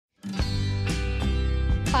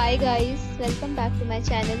Hi guys, welcome back to my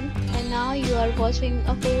channel, and now you are watching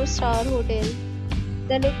a 4-star hotel.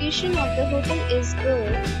 The location of the hotel is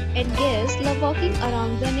good and guests love walking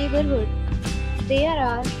around the neighborhood. There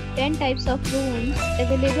are 10 types of rooms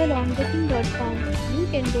available on booking.com. You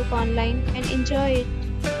can book online and enjoy it.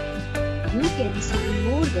 You can see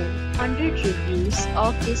more than 100 reviews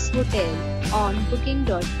of this hotel on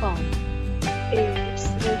booking.com. Its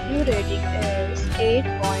review rating is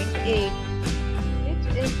 8.8.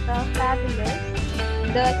 Is the fabulous.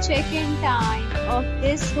 The check-in time of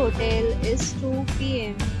this hotel is 2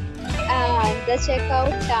 p.m. and the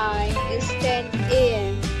checkout time is 10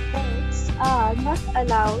 a.m. Pets are not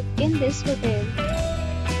allowed in this hotel.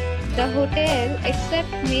 The hotel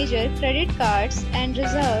accepts major credit cards and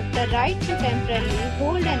reserves the right to temporarily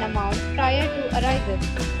hold an amount prior to arrival.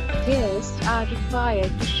 Guests are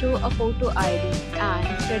required to show a photo ID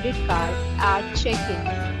and credit card at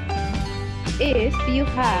check-in. If you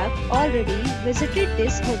have already visited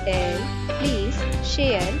this hotel, please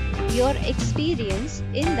share your experience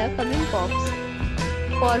in the comment box.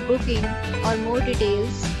 For booking or more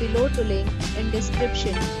details, below to link in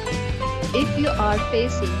description. If you are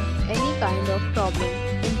facing any kind of problem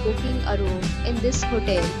in booking a room in this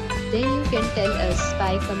hotel, then you can tell us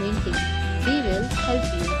by commenting. We will help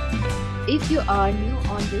you. If you are new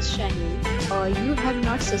on this channel or you have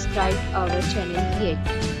not subscribed our channel yet,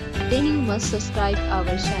 then you must subscribe our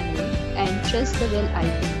channel and press the bell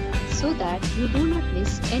icon so that you do not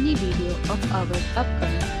miss any video of our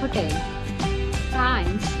upcoming hotel.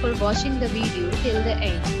 Thanks for watching the video till the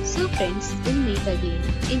end. So friends, we'll meet again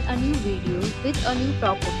in a new video with a new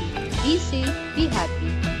property. Be safe, be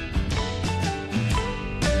happy.